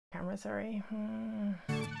Camera, sorry.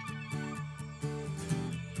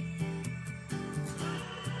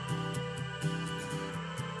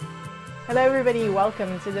 Hello everybody,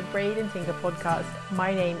 welcome to the Braid and Tinker podcast.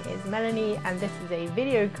 My name is Melanie and this is a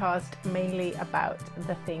video cast mainly about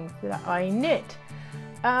the things that I knit.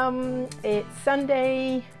 It's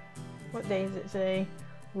Sunday, what day is it today?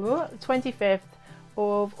 25th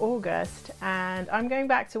of August, and I'm going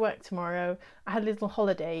back to work tomorrow. I had a little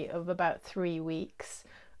holiday of about 3 weeks.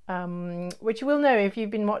 Which you will know if you've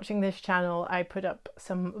been watching this channel. I put up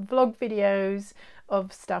some vlog videos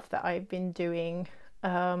of stuff that I've been doing.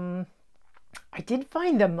 I did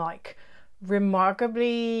find them like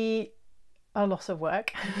remarkably a lot of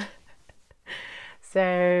work.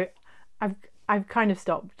 So I've kind of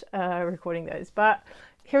stopped recording those, but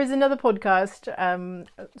here is another podcast,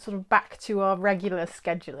 sort of back to our regular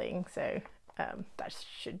scheduling. So that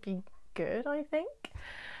should be good, I think.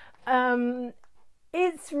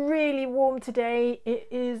 It's really warm today. It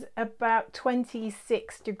is about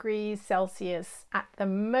 26 degrees Celsius at the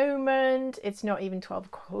moment. It's not even 12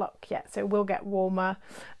 o'clock yet, so it will get warmer.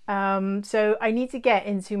 So I need to get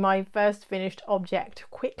into my first finished object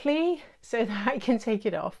quickly so that I can take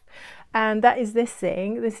it off. And that is this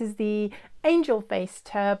thing. This is the Angel Face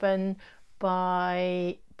Turban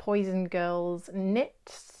by Poison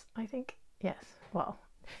Knits, I think. Yes, well.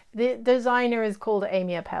 The designer is called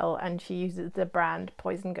Amy Appel and she uses the brand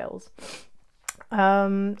Poison Grrls.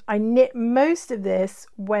 I knit most of this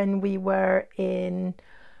when we were in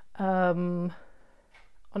on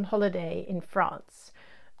holiday in France,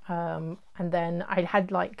 and then I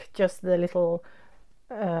had like just the little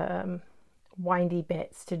windy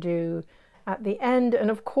bits to do at the end, and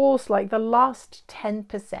of course like the last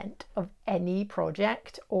 10% of any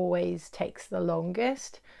project always takes the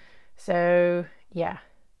longest. So yeah,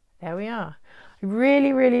 there we are. I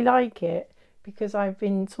really like it because I've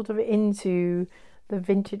been sort of into the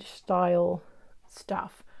vintage style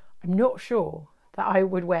stuff. I'm not sure that I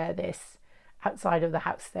would wear this outside of the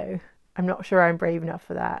house though. I'm not sure I'm brave enough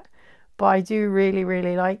for that, but I do really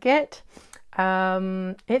like it.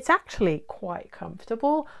 It's actually quite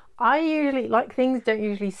comfortable. I usually, like, things don't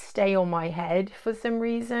usually stay on my head for some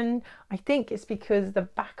reason. I think it's because the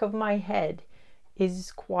back of my head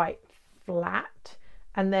is quite flat.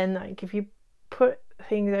 And then like if you put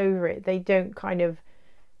things over it, they don't kind of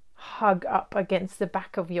hug up against the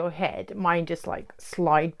back of your head. Mine just like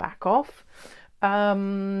slide back off.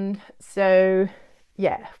 So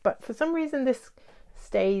yeah, but for some reason this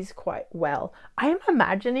stays quite well. I am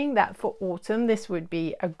imagining that for autumn this would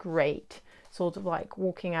be a great sort of like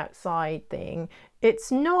walking outside thing.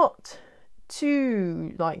 It's not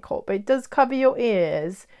too like hot, but it does cover your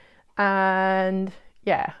ears. And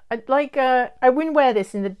yeah, I wouldn't wear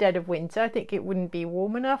this in the dead of winter. I think it wouldn't be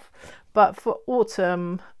warm enough, but for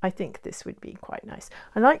autumn I think this would be quite nice.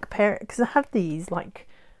 I like pair because I have these like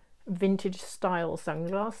vintage style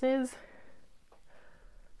sunglasses.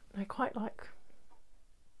 I quite like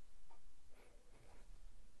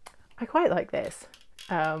this,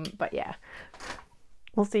 but yeah,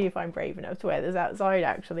 we'll see if I'm brave enough to wear this outside.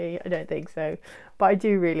 Actually, I don't think so, but I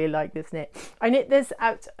do really like this knit. I knit this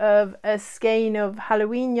out of a skein of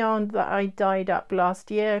Halloween yarn that I dyed up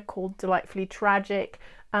last year called Delightfully Tragic,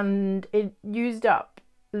 and it used up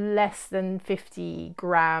less than 50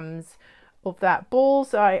 grams of that ball,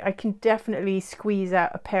 so I can definitely squeeze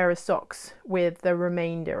out a pair of socks with the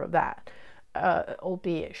remainder of that,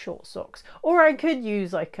 albeit short socks. Or I could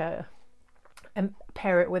use like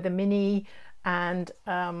pair it with a mini and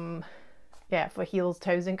yeah, for heels,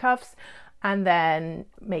 toes and cuffs, and then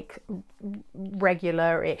make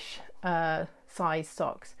regular-ish size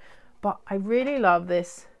socks. But I really love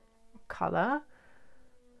this color.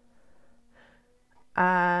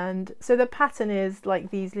 And so the pattern is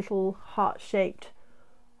like these little heart-shaped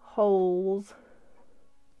holes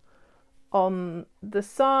on the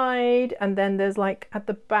side, and then there's like at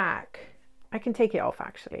the back, I can take it off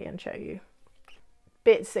actually and show you,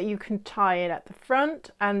 bits that you can tie it at the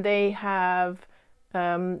front, and they have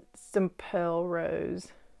some pearl rows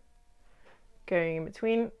going in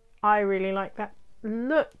between. I really like that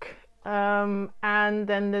look. And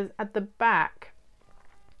then there's at the back,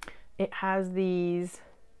 it has these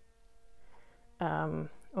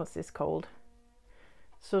what's this called,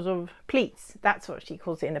 sort of pleats. That's what she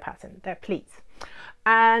calls it in the pattern. They're pleats.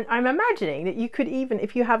 And I'm imagining that you could even,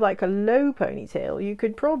 if you have like a low ponytail, you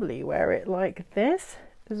could probably wear it like this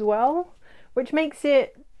as well, which makes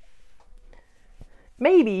it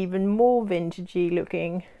maybe even more vintagey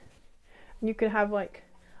looking. You could have like,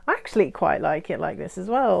 I actually quite like it like this as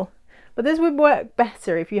well, but this would work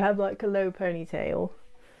better if you have like a low ponytail,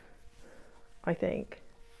 I think.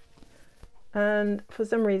 and for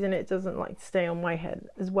some reason it doesn't like stay on my head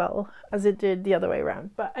as well as it did the other way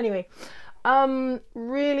around. But anyway,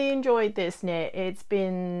 really enjoyed this knit. It's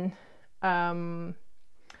been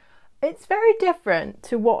it's very different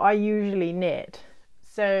to what I usually knit,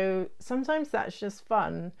 so sometimes that's just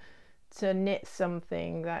fun to knit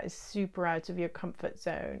something that is super out of your comfort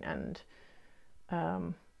zone. And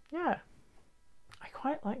yeah, I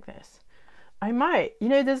quite like this. I might, you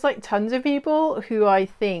know, there's like tons of people who I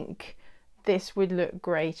think this would look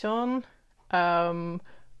great on,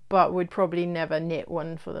 but would probably never knit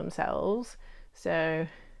one for themselves. So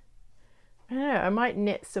I don't know, I might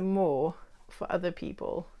knit some more for other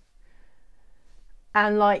people.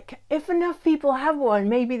 And like, if enough people have one,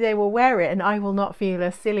 maybe they will wear it and I will not feel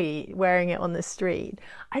as silly wearing it on the street.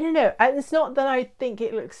 I don't know. It's not that I think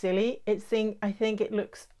it looks silly. I think it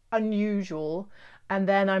looks unusual. And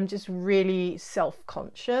then I'm just really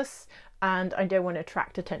self-conscious and I don't want to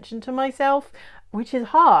attract attention to myself, which is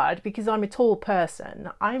hard because I'm a tall person.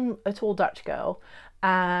 I'm a tall Dutch girl,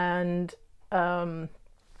 and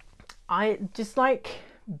I just like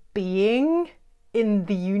being in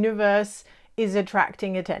the universe is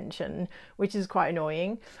attracting attention, which is quite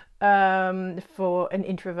annoying for an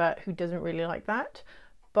introvert who doesn't really like that.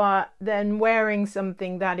 But then wearing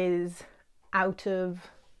something that is out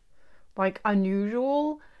of like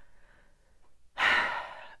unusual,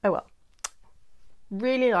 oh well.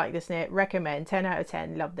 Really like this knit, recommend, 10 out of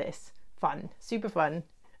 10, love this, fun, super fun.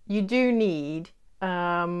 You do need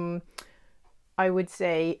I would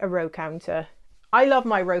say a row counter. I love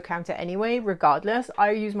my row counter anyway, regardless.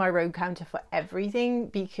 I use my row counter for everything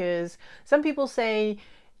because some people say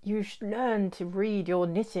you should learn to read your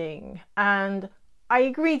knitting, and I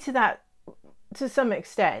agree to that to some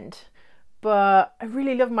extent, but I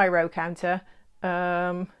really love my row counter.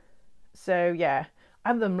 So yeah, I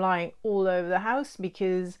have them lying all over the house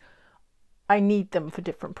because I need them for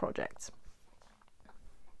different projects.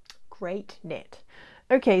 Great knit.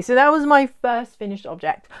 Okay, so that was my first finished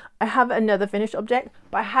object. I have another finished object,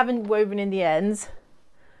 but I haven't woven in the ends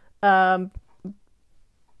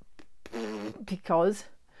because,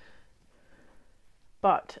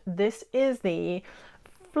 but this is the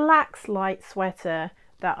Flax light sweater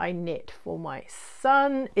that I knit for my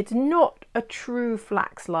son. It's not a true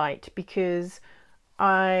Flax light because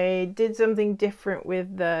I did something different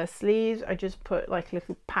with the sleeves. I just put like a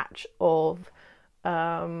little patch of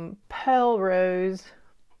pearl rose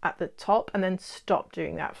at the top and then stopped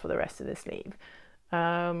doing that for the rest of the sleeve.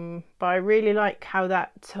 But I really like how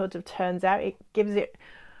that sort of turns out. It gives it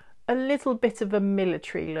a little bit of a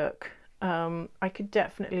military look. I could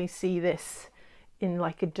definitely see this in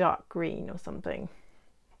like a dark green or something.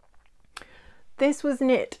 This was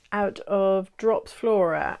knit out of Drops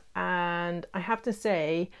Flora, and I have to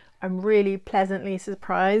say I'm really pleasantly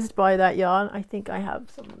surprised by that yarn. I think I have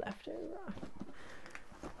some left over,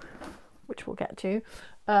 which we'll get to.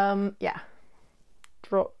 Yeah,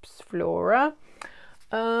 Drops Flora.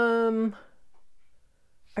 I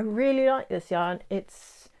really like this yarn.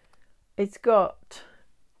 It's got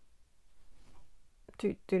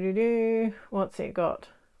what's it got?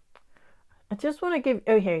 I just want to give,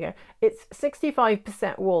 oh, here we go. It's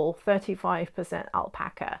 65% wool, 35%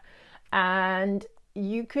 alpaca. And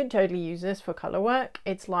you could totally use this for color work.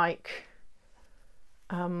 It's like,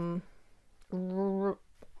 it's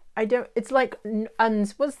like,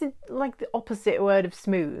 what's the, like the opposite word of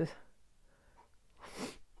smooth?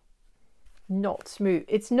 Not smooth.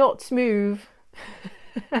 It's not smooth.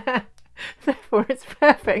 Therefore, it's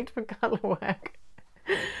perfect for color work.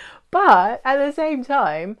 But at the same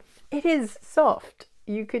time, it is soft.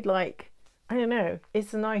 You could like, I don't know,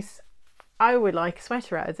 it's a nice, I would like a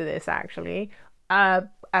sweater out of this actually. A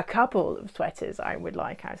couple of sweaters I would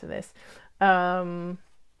like out of this. But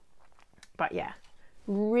yeah,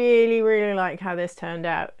 really like how this turned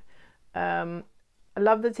out. I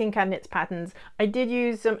love the Tin Can Knits patterns. I did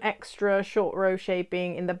use some extra short row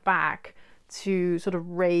shaping in the back to sort of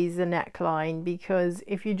raise the neckline, because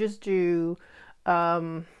if you just do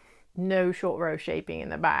no short row shaping in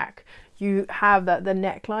the back, you have that the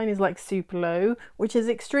neckline is like super low, which is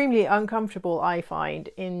extremely uncomfortable, I find,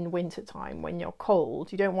 in winter time when you're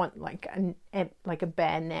cold. You don't want like a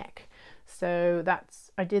bare neck. So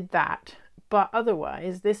that's, I did that. But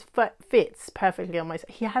otherwise this fits perfectly on my,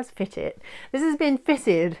 he has fitted. This has been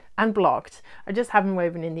fitted and blocked. I just haven't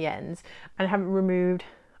woven in the ends and haven't removed.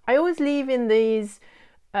 I always leave in these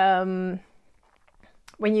when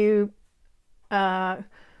you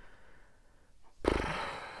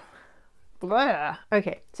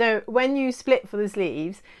okay, so when you split for the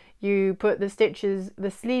sleeves, you put the stitches, the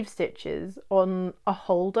sleeve stitches, on a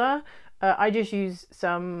holder. I just use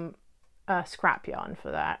some scrap yarn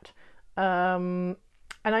for that. And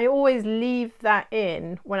I always leave that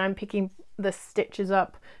in when I'm picking the stitches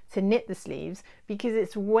up to knit the sleeves, because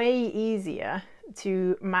it's way easier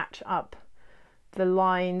to match up the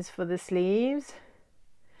lines for the sleeves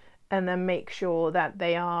and then make sure that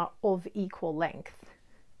they are of equal length.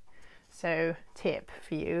 So tip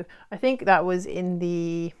for you. I think that was in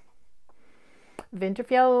the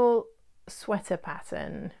Winterfjell sweater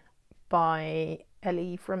pattern by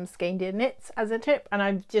Ellie from Skandia Knits as a tip, and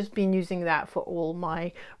I've just been using that for all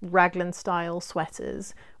my raglan style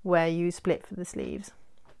sweaters where you split for the sleeves.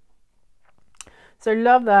 So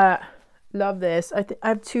love that, love this. I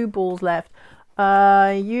have 2 balls left.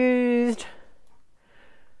 I used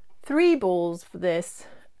 3 balls for this,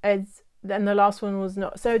 and the last one was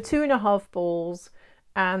not, so 2.5 balls,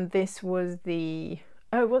 and this was the,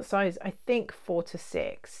 oh, what size? I think 4 to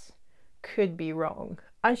 6, could be wrong.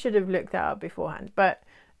 I should have looked that up beforehand, but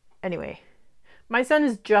anyway, my son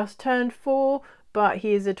has just turned 4, but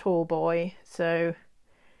he is a tall boy, so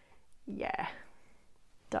yeah,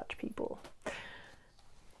 Dutch people.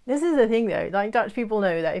 This is the thing though, like Dutch people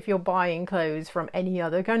know that if you're buying clothes from any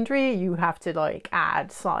other country, you have to like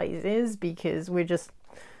add sizes because we're just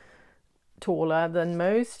taller than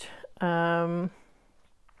most. Although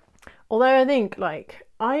I think like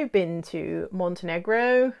I've been to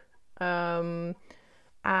Montenegro, and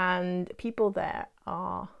people there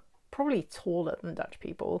are probably taller than Dutch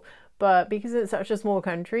people, but because it's such a small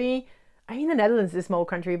country, I mean the Netherlands is a small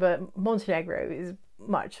country, but Montenegro is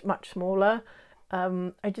much smaller.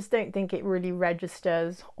 I just don't think it really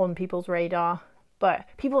registers on people's radar, but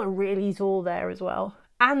people are really tall there as well,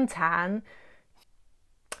 and tan.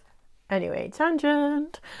 Anyway,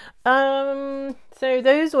 tangent. So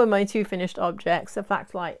those were my 2 finished objects, the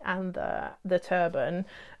flax light and the turban.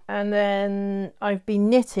 And then I've been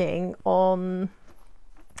knitting on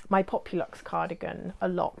my Populuxe cardigan a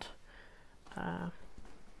lot.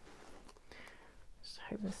 Just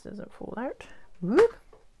hope this doesn't fall out. Whoop.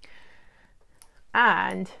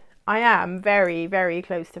 And I am very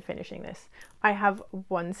close to finishing this. I have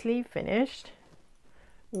 1 sleeve finished,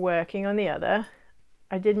 working on the other.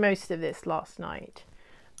 I did most of this last night,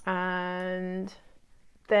 and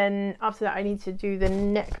then after that I need to do the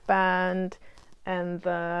neckband and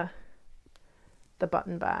the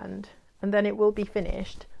button band, and then it will be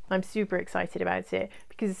finished. I'm super excited about it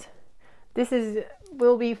because this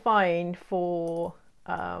will be fine for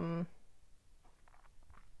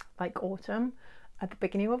like autumn, at the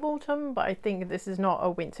beginning of autumn, but I think this is not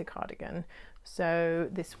a winter cardigan, so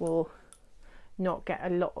this will not get a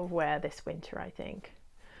lot of wear this winter, I think.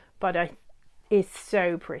 But it's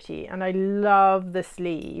so pretty, and I love the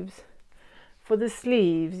sleeves. For the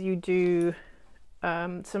sleeves you do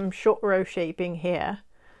some short row shaping here,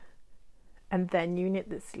 and then you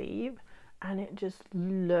knit the sleeve, and it just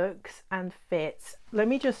looks and fits. Let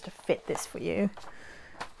me just fit this for you.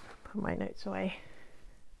 Put my notes away.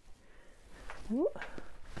 Ooh.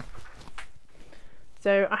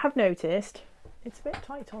 So I have noticed it's a bit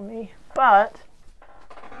tight on me, but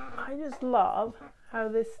I just love how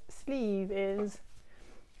this sleeve is.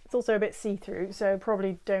 It's also a bit see-through, so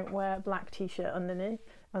probably don't wear a black t-shirt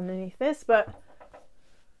underneath this, but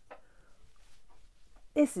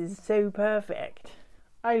this is so perfect.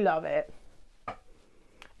 I love it.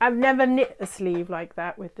 I've never knit a sleeve like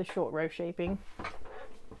that with the short row shaping,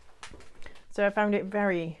 so I found it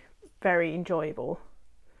very enjoyable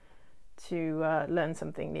to learn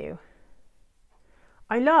something new.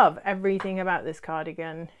 I love everything about this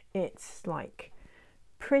cardigan. It's like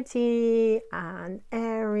pretty and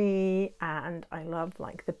airy, and I love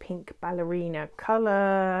like the pink ballerina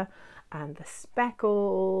colour and the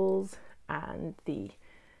speckles and the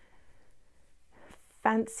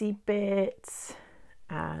fancy bits,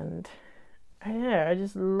 and I don't know, I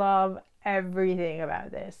just love everything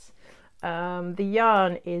about this. The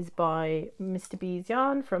yarn is by Mr. B's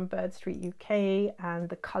Yarn from Bird Street UK, and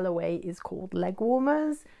the colourway is called Leg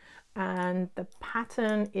Warmers, and the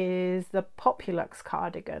pattern is the Populuxe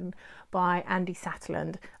Cardigan by Andi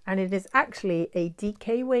Satterlund, and it is actually a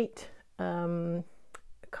DK weight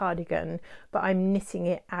cardigan, but I'm knitting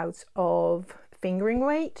it out of fingering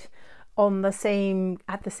weight on at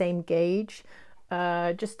the same gauge,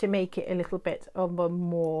 just to make it a little bit of a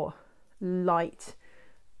more light,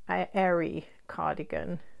 airy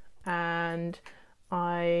cardigan. And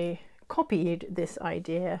I copied this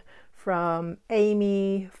idea from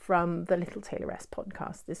Amy from the Little Tailoress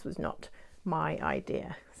podcast. This was not my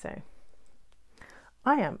idea, so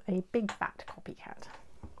I am a big fat copycat.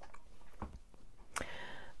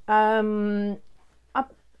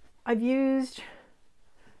 I've used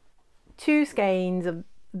 2 skeins of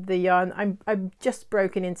the yarn. I'm just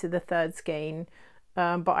broken into the third skein,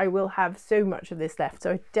 but I will have so much of this left,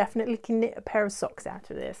 so I definitely can knit a pair of socks out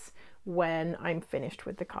of this when I'm finished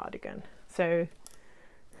with the cardigan. So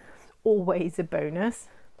always a bonus.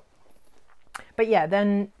 But yeah,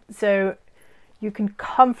 then so you can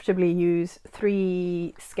comfortably use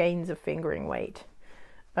 3 skeins of fingering weight,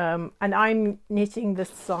 and I'm knitting the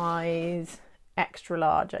size extra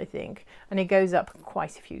large, I think, and it goes up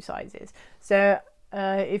quite a few sizes. So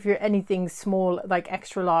if you're anything small, like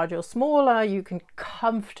extra large or smaller, you can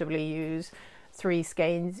comfortably use 3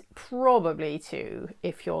 skeins, probably 2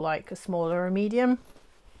 if you're like a smaller or medium.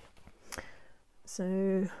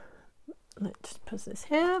 So let's just put this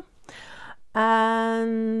here.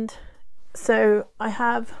 And so I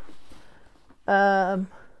have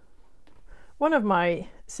one of my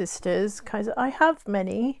sisters, because I have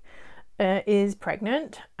many, is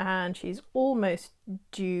pregnant, and she's almost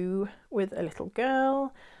due with a little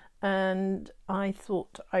girl, and I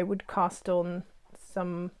thought I would cast on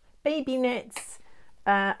some baby knits,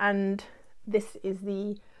 and this is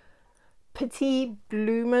the Petit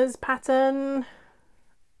Bloomers pattern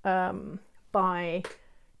by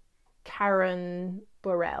Karen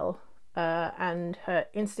Burrell, and her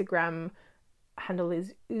Instagram handle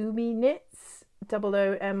is Oomieknits,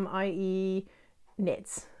 OOMIE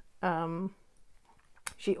knits.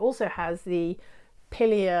 She also has the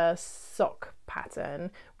Pilia sock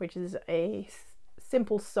pattern, which is a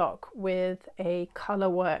simple sock with a colour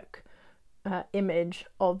work image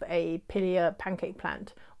of a Pilia pancake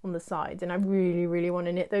plant on the sides, and I really want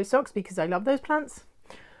to knit those socks because I love those plants.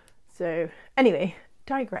 So anyway,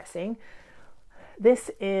 digressing, this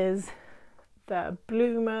is the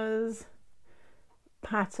Bloomers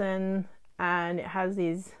pattern, and it has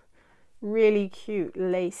these really cute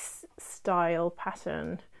lace style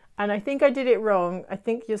pattern, and I think I did it wrong. I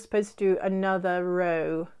think you're supposed to do another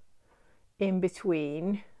row in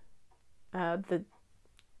between. To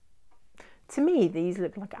me these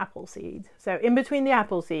look like apple seeds, so in between the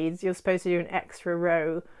apple seeds you're supposed to do an extra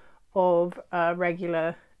row of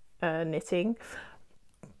regular knitting,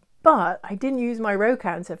 but I didn't use my row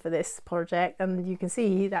counter for this project, and you can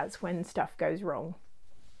see that's when stuff goes wrong.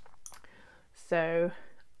 So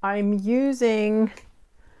I'm using,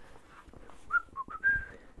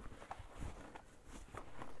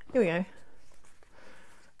 here we go,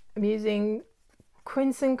 I'm using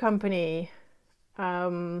Quince & Company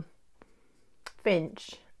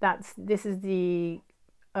Finch. This is the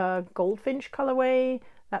Goldfinch colorway,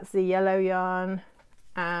 that's the yellow yarn,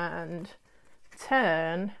 and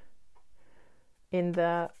Turn in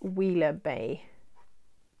the Wheeler Bay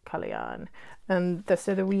color yarn, and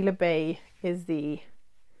so the Wheeler Bay is this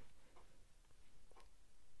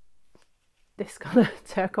color,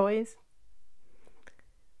 turquoise.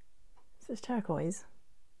 Is this turquoise?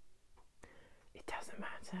 It doesn't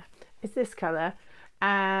matter. It's this color,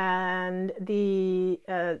 and the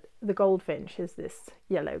Goldfinch is this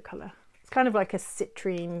yellow color. It's kind of like a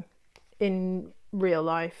citrine in real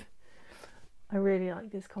life. I really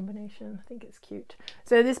like this combination. I think it's cute.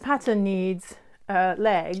 So this pattern needs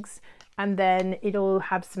legs, and then it'll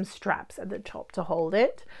have some straps at the top to hold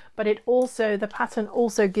it, but the pattern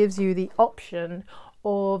also gives you the option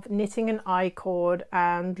of knitting an I-cord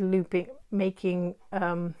and making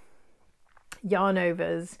yarn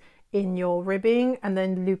overs in your ribbing and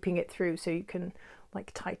then looping it through, so you can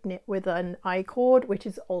like tighten it with an I-cord, which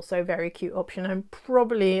is also a very cute option, and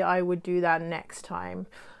probably I would do that next time.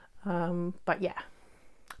 But yeah,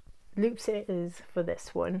 loops it is for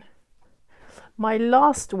this one. My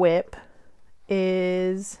last whip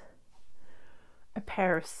is a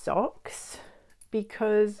pair of socks,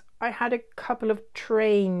 because I had a couple of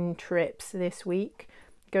train trips this week,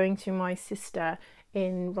 going to my sister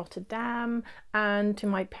in Rotterdam and to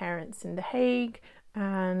my parents in The Hague,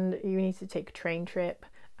 and you need to take a train trip,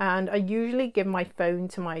 and I usually give my phone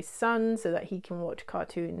to my son so that he can watch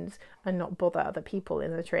cartoons and not bother other people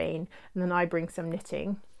in the train, and then I bring some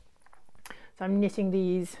knitting. So I'm knitting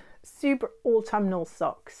these super autumnal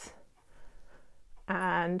socks,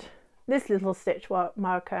 and this little stitch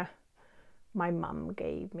marker my mum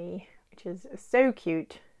gave me, which is so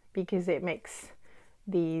cute because it makes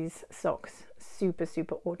these socks super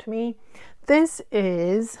autumny. This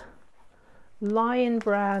is Lion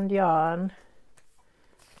Brand yarn,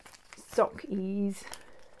 Sock Ease,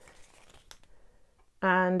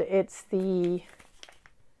 and it's the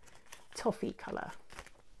toffee colour.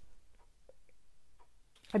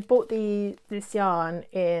 I bought this yarn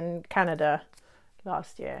in Canada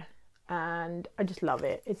last year, and I just love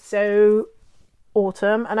it. It's so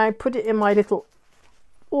autumn, and I put it in my little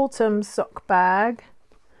autumn sock bag.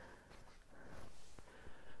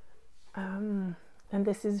 And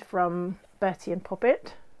this is from Bertie and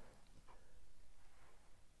Poppet.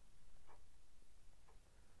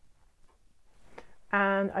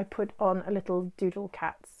 And I put on a little Doodle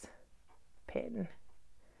Cats pin,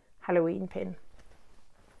 Halloween pin.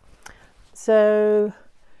 So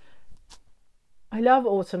I love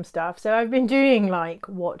autumn stuff. So I've been doing like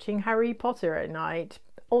watching Harry Potter at night.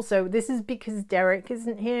 Also, this is because Derek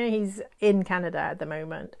isn't here. He's in Canada at the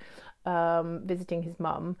moment, visiting his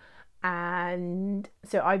mum. And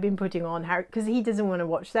so I've been putting on Harry, because he doesn't want to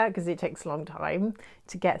watch that because it takes a long time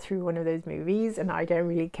to get through one of those movies, and I don't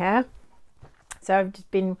really care. So I've just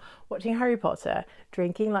been watching Harry Potter,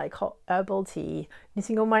 drinking like hot herbal tea,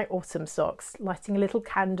 knitting on my autumn socks, lighting a little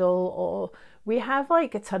candle, or we have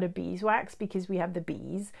like a ton of beeswax because we have the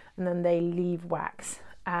bees and then they leave wax.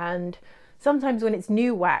 And sometimes when it's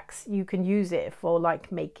new wax, you can use it for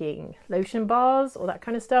like making lotion bars or that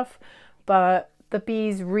kind of stuff. But the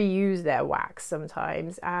bees reuse their wax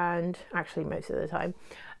sometimes, and actually most of the time.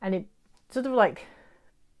 And it sort of like,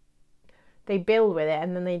 they build with it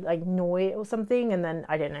and then they like gnaw it or something, and then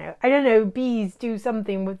I don't know, bees do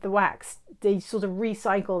something with the wax. They sort of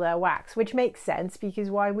recycle their wax, which makes sense because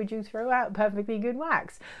why would you throw out perfectly good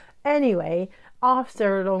wax? Anyway,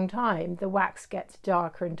 after a long time the wax gets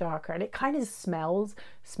darker and darker, and it kind of smells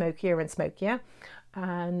smokier and smokier.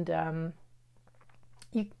 And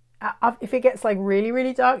if it gets like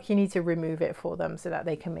really dark, you need to remove it for them so that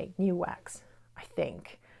they can make new wax, I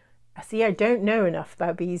think. See, I don't know enough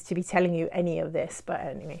about bees to be telling you any of this, but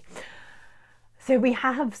anyway. So we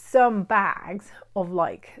have some bags of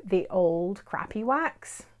like the old crappy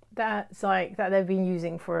wax that's like that they've been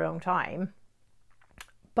using for a long time.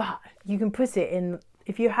 But you can put it in,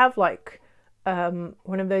 if you have like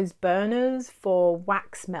one of those burners for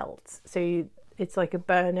wax melts. So it's like a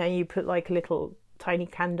burner, you put like a little tiny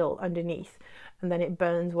candle underneath, and then it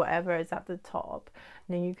burns whatever is at the top.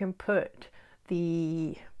 And then you can put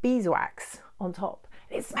the beeswax on top.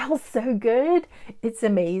 It smells so good, it's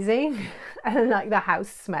amazing. And like the house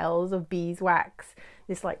smells of beeswax,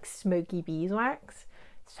 this like smoky beeswax,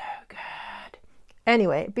 so good.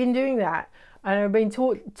 Anyway, been doing that, and I've been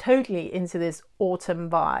totally into this autumn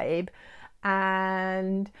vibe,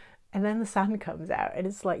 and then the sun comes out and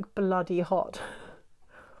it's like bloody hot.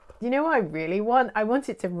 You know what I really want? I want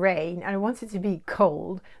it to rain and I want it to be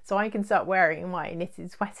cold so I can start wearing my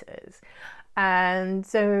knitted sweaters. And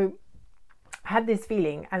so I had this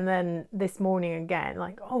feeling, and then this morning again,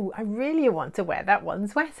 like, oh, I really want to wear that one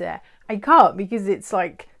sweater. I can't because it's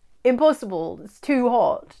like impossible, it's too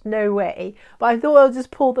hot, no way. But I thought I'll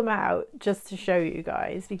just pull them out just to show you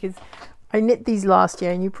guys, because I knit these last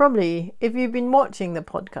year, and you probably, if you've been watching the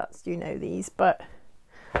podcast, you know these, but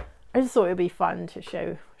I just thought it'd be fun to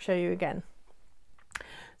show you again.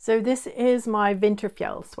 So this is my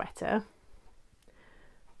Vinterfjell sweater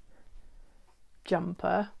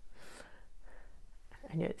jumper.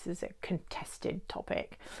 I know this is a contested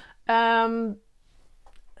topic, and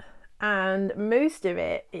most of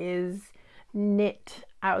it is knit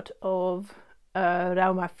out of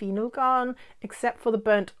Rauma Finul yarn, except for the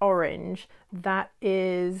burnt orange. That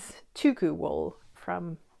is Tuku wool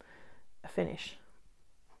from a Finnish.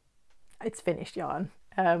 It's Finnish yarn,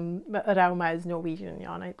 but Rauma is Norwegian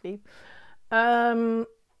yarn, I believe.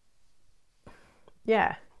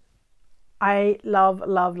 Yeah, I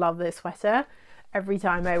love this sweater. Every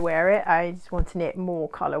time I wear it, I just want to knit more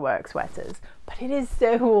colourwork sweaters. But it is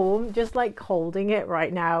so warm, just like holding it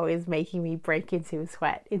right now is making me break into a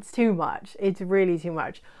sweat. It's too much, it's really too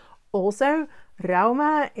much. Also,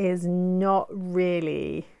 Rauma is not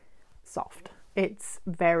really soft. It's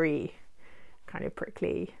very kind of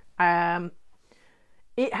prickly.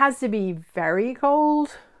 It has to be very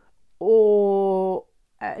cold,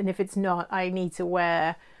 and if it's not, I need to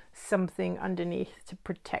wear something underneath to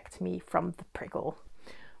protect me from the prickle.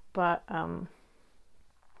 But I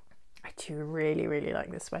do really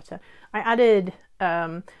like this sweater. I added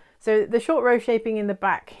so the short row shaping in the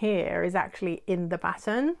back here is actually in the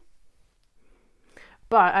batten,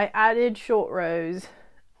 but I added short rows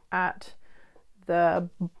at the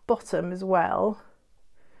bottom as well,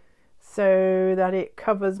 so that it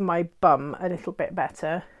covers my bum a little bit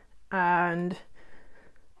better. And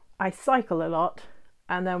I cycle a lot,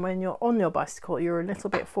 and then when you're on your bicycle you're a little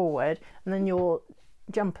bit forward, and then your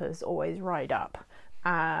jumpers always ride up.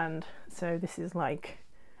 And so this is like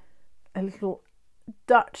a little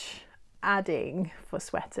Dutch adding for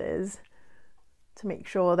sweaters to make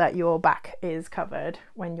sure that your back is covered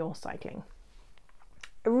when you're cycling.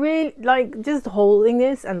 I really like just holding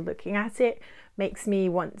this and looking at it makes me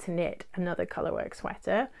want to knit another colourwork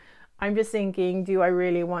sweater. I'm just thinking, do I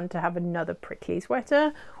really want to have another prickly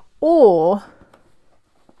sweater, or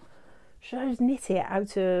should I just knit it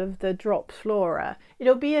out of the drop flora?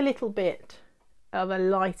 It'll be a little bit of a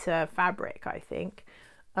lighter fabric, I think,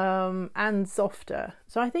 and softer.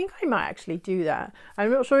 So I think I might actually do that.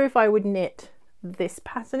 I'm not sure if I would knit this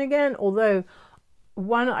pattern again, although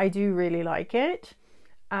one, I do really like it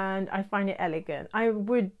and I find it elegant. I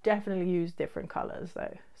would definitely use different colours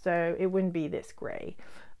though, so it wouldn't be this grey.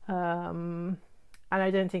 And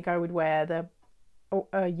I don't think I would wear the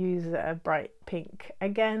use a bright pink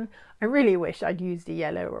again. I really wish I'd used a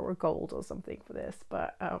yellow or a gold or something for this,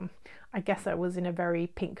 but I guess I was in a very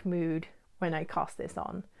pink mood when I cast this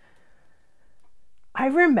on. I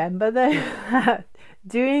remember though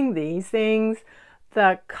doing these things,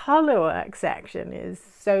 the colour work section is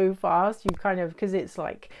so fast. You kind of, because it's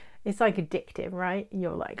like addictive, right?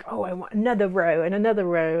 You're like, oh, I want another row and another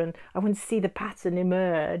row, and I want to see the pattern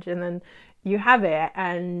emerge, and then you have it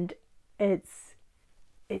and it's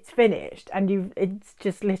finished, and it's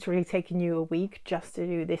just literally taken you a week just to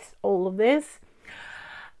do this, all of this,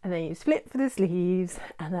 and then you split for the sleeves,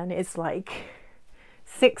 and then it's like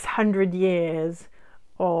 600 years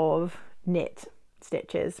of knit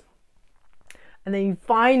stitches, and then you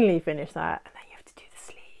finally finish that, and then you have to do the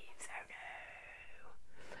sleeves.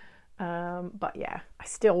 Oh no. But yeah, I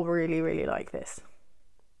still really like this.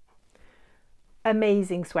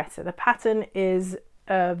 Amazing sweater. The pattern is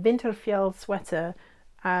a Winterfjell sweater,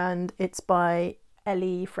 and it's by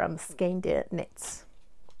Ellie from Skeinde Knits.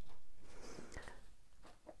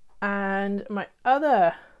 And my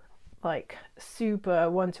other like super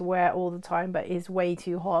one to wear all the time but is way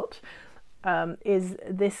too hot is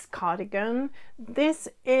this cardigan. This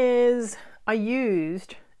is, I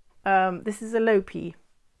used, this is a Lopi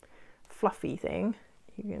fluffy thing.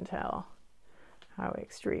 You can tell how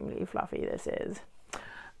extremely fluffy this is.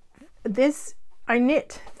 This, I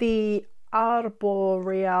knit the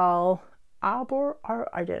Arboreal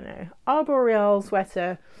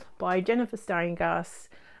sweater by Jennifer Steingass,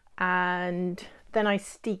 and then I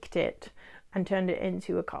steeked it and turned it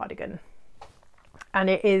into a cardigan, and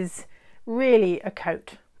it is really a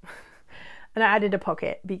coat. And I added a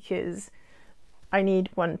pocket because I need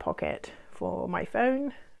one pocket for my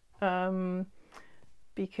phone,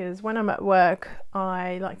 because when I'm at work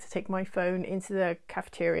I like to take my phone into the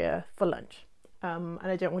cafeteria for lunch, and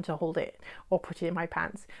I don't want to hold it or put it in my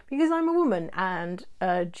pants because I'm a woman, and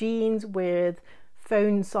jeans with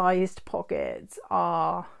phone sized pockets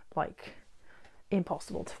are like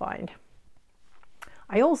impossible to find.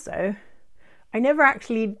 I never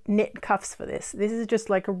actually knit cuffs for this. This is just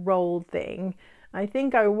like a rolled thing. I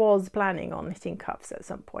think I was planning on knitting cuffs at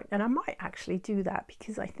some point, and I might actually do that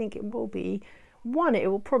because I think it will be, one, it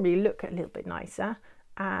will probably look a little bit nicer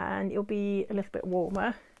and it'll be a little bit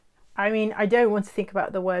warmer. I mean, I don't want to think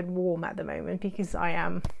about the word warm at the moment because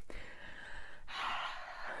I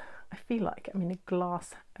feel like I'm in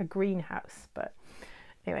a greenhouse, but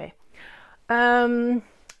anyway.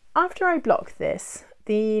 After I blocked this,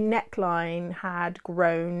 the neckline had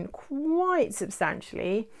grown quite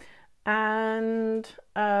substantially, and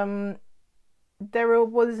there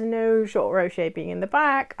was no short row shaping in the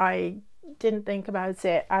back. I didn't think about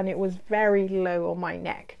it, and it was very low on my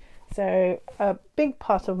neck. So a big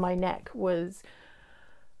part of my neck was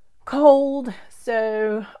cold.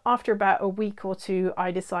 So after about a week or two,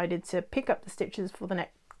 I decided to pick up the stitches for the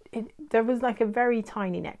neck. There was like a very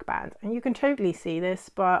tiny neckband, and you can totally see this,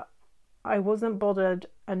 but I wasn't bothered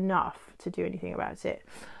enough to do anything about it.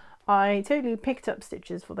 I totally picked up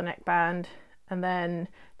stitches for the neckband and then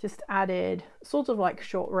just added sort of like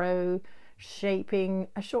short row shaping,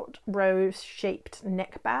 a short row shaped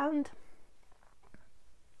neckband,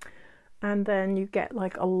 and then you get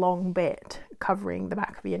like a long bit covering the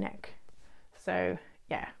back of your neck. So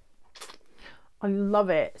yeah, I love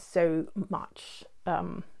it so much.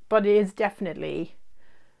 But it is definitely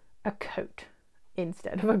a coat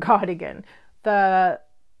instead of a cardigan. The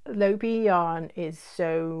Lopi yarn is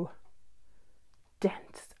so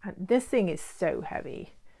dense, and this thing is so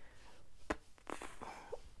heavy.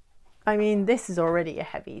 I mean, this is already a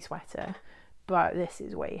heavy sweater, but this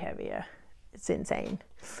is way heavier. It's insane.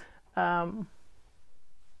 But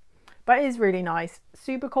it is really nice.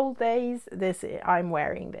 Super cold days, I'm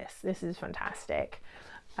wearing this. This is fantastic.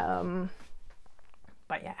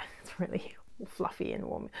 But yeah, it's really fluffy and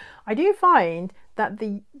warm. I do find that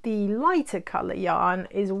the lighter colour yarn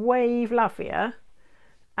is way fluffier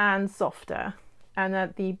and softer, and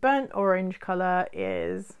that the burnt orange colour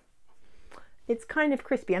it's kind of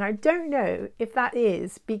crispy. And I don't know if that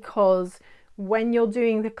is because when you're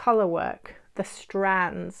doing the colour work, the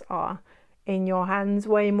strands are in your hands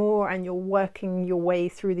way more, and you're working your way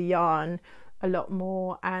through the yarn a lot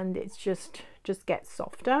more, and it's just gets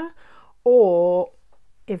softer, or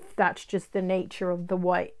if that's just the nature of the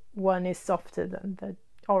white one is softer than the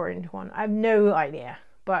orange one. I have no idea,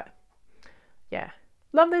 but yeah,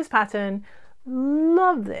 love this pattern,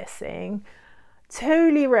 love this thing.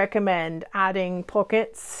 Totally recommend adding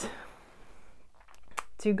pockets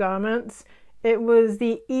to garments. It was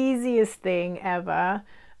the easiest thing ever,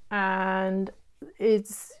 and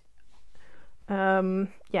it's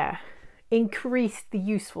yeah, increased the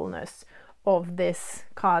usefulness of this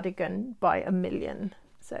cardigan by a million.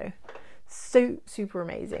 So super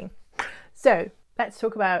amazing. So let's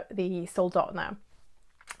talk about the Soldotna.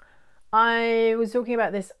 I was talking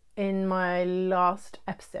about this in my last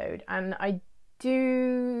episode, and I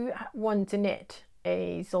do want to knit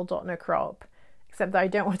a Soldotna crop, except that I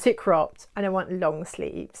don't want it cropped and I want long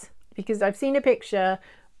sleeves, because I've seen a picture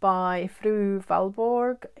by Fru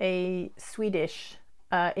Valborg, a Swedish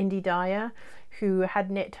indie dyer, who had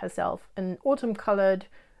knit herself an autumn coloured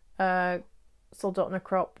Soldotna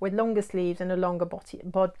crop with longer sleeves and a longer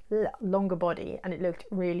body, and it looked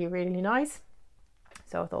really nice.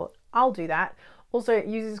 So I thought I'll do that. Also, it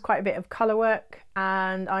uses quite a bit of colour work,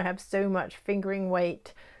 and I have so much fingering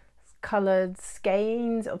weight coloured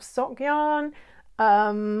skeins of sock yarn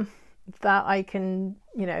that I can,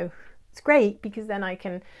 you know, it's great because then I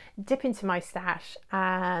can dip into my stash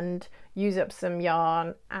and use up some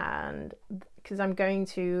yarn, and because I'm going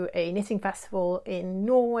to a knitting festival in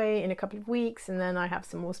Norway in a couple of weeks, and then I have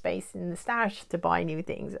some more space in the stash to buy new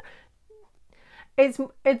things.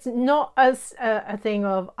 It's not as a thing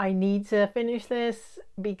of I need to finish this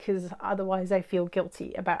because otherwise I feel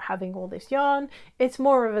guilty about having all this yarn. It's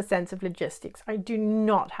more of a sense of logistics. I do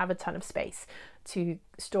not have a ton of space to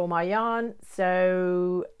store my yarn,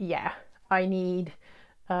 so yeah, I need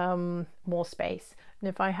more space, and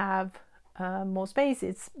if I have more space,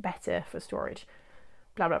 it's better for storage,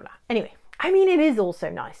 blah blah blah. Anyway, I mean, it is also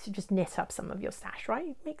nice to just knit up some of your stash, right?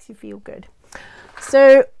 It makes you feel good.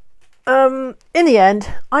 So in the end,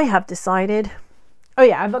 I have decided, oh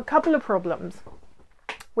yeah, I have a couple of problems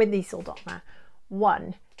with the Soldotna.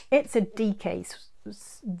 One, it's a DK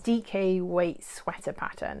weight sweater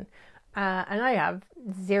pattern, and I have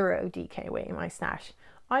 0 DK weight in my stash.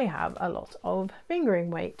 I have a lot of fingering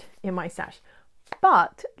weight in my stash,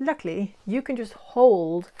 but luckily you can just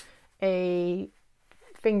hold a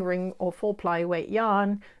fingering or 4-ply weight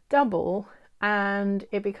yarn, double, and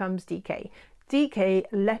it becomes DK. DK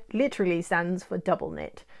literally stands for double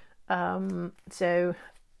knit, so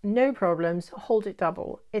no problems, hold it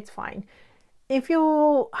double, it's fine. If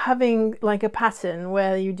you're having like a pattern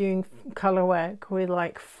where you're doing color work with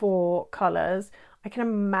like 4 colors, I can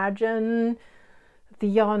imagine the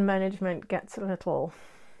yarn management gets a little,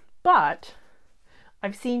 but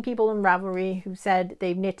I've seen people in Ravelry who said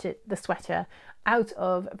they've knitted the sweater out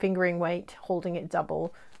of fingering weight, holding it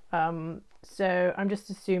double. So I'm just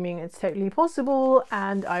assuming it's totally possible,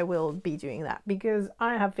 and I will be doing that because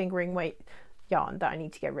I have fingering weight yarn that I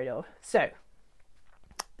need to get rid of. So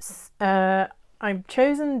I've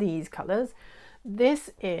chosen these colors. This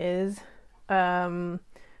is Lagoon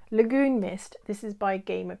Mist. This is by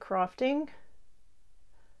Gamer Crafting,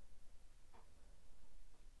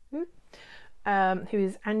 who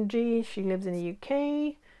is Andi. She lives in the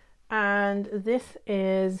UK, and this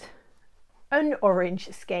is an orange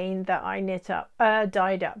skein that I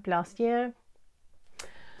dyed up last year.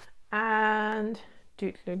 And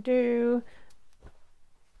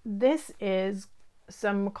this is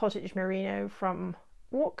some cottage merino from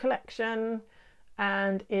Walk Collection,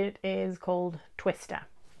 and it is called Twister.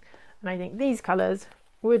 And I think these colors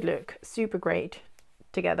would look super great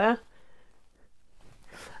together.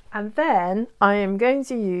 And then I am going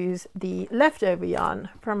to use the leftover yarn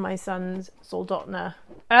from my son's Soldotna,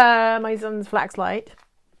 my son's Flax Light,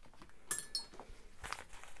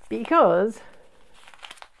 because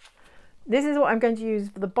this is what I'm going to use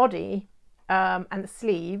for the body and the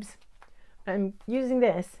sleeves. I'm using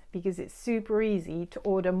this because it's super easy to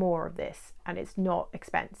order more of this and it's not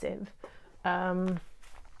expensive. So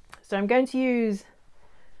I'm going to use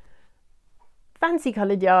fancy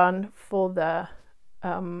coloured yarn for the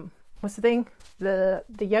what's the thing, the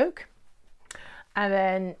yoke, and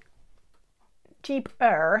then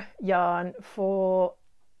cheaper yarn for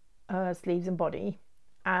sleeves and body,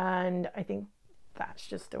 and I think that's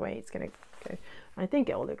just the way it's gonna go. I think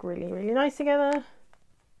it will look really nice together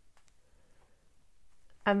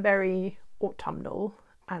and very autumnal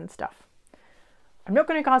and stuff. I'm not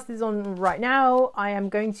going to cast this on right now. I am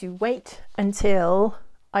going to wait until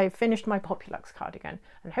I've finished my Populuxe cardigan,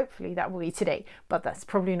 and hopefully that will be today, but that's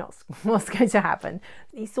probably not what's going to happen.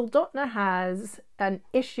 The Soldotna has an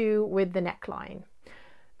issue with the neckline.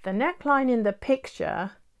 The neckline in the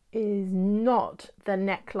picture is not the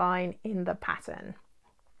neckline in the pattern.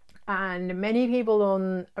 And many people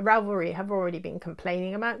on Ravelry have already been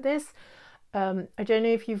complaining about this. I don't know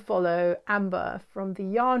if you follow Amber from the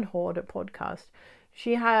Yarn Hoarder podcast.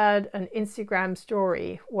 She had an Instagram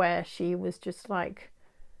story where she was just like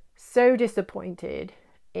so disappointed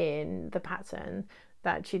in the pattern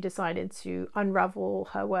that she decided to unravel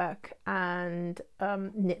her work and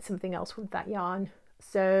knit something else with that yarn.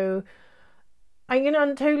 So I can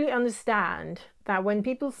totally understand that when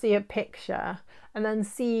people see a picture and then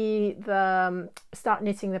see the start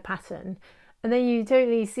knitting the pattern, and then you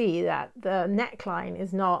totally see that the neckline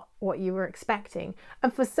is not what you were expecting.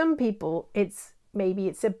 And for some people, maybe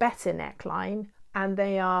it's a better neckline and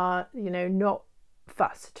they are, not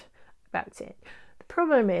fussed about it. The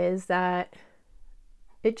problem is that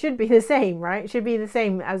it should be the same, right? It should be the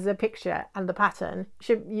same as the picture and the pattern.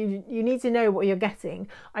 You need to know what you're getting.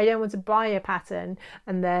 I don't want to buy a pattern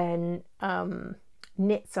and then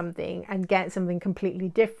knit something and get something completely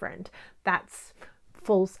different. That's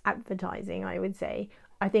false advertising, I would say.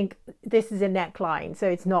 I think this is a neckline, so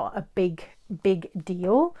it's not a big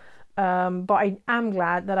deal. But I am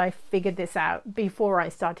glad that I figured this out before I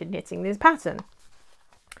started knitting this pattern.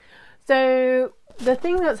 So the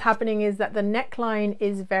thing that's happening is that the neckline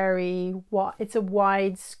is it's a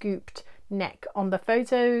wide scooped neck on the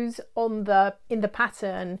photos. In the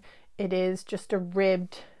pattern, it is just a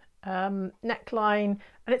ribbed neckline,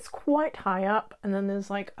 and it's quite high up, and then there's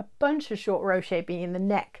like a bunch of short row shaping in the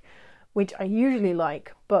neck, which I usually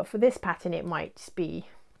like, but for this pattern it might be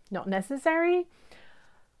not necessary.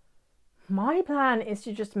 My plan is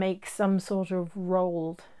to just make some sort of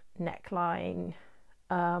rolled neckline,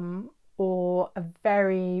 or a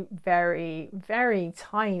very, very, very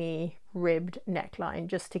tiny ribbed neckline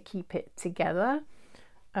just to keep it together.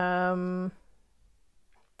 But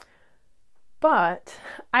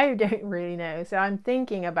I don't really know. So I'm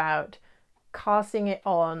thinking about casting it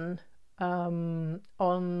on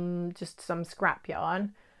just some scrap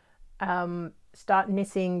yarn, start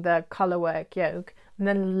knitting the colorwork yoke, and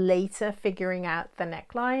then later figuring out the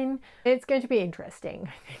neckline. It's going to be interesting,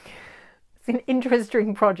 I think. It's an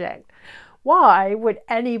interesting project. Why would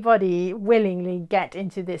anybody willingly get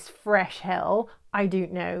into this fresh hell? I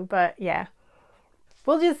don't know, but yeah.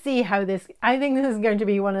 We'll just see how I think this is going to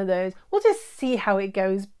be one of those, we'll just see how it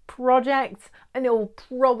goes projects, and it will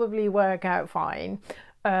probably work out fine.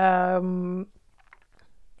 But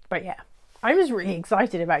yeah, I'm just really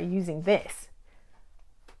excited about using this.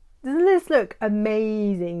 Doesn't this look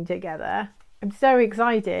amazing together? I'm so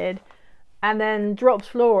excited. And then Drops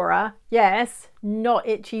Flora, yes, not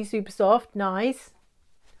itchy, super soft, nice.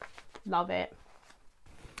 Love it.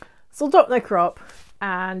 Soldotna Crop,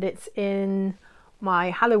 and it's in my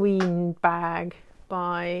Halloween bag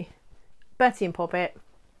by Bertie and Poppet,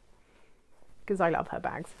 because I love her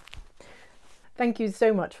bags. Thank you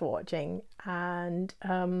so much for watching, and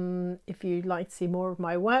if you'd like to see more of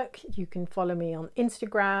my work, you can follow me on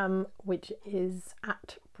Instagram, which is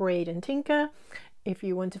 @braid&tinker. If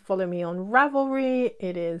you want to follow me on Ravelry,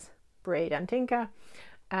 it is Braid and Tinker.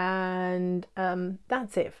 And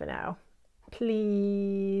that's it for now.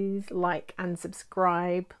 Please like and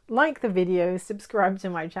subscribe. Like the video, subscribe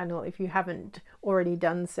to my channel if you haven't already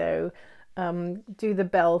done so. Do the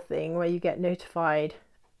bell thing where you get notified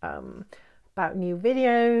about new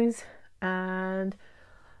videos. And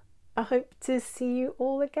I hope to see you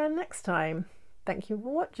all again next time. Thank you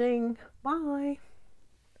for watching. Bye.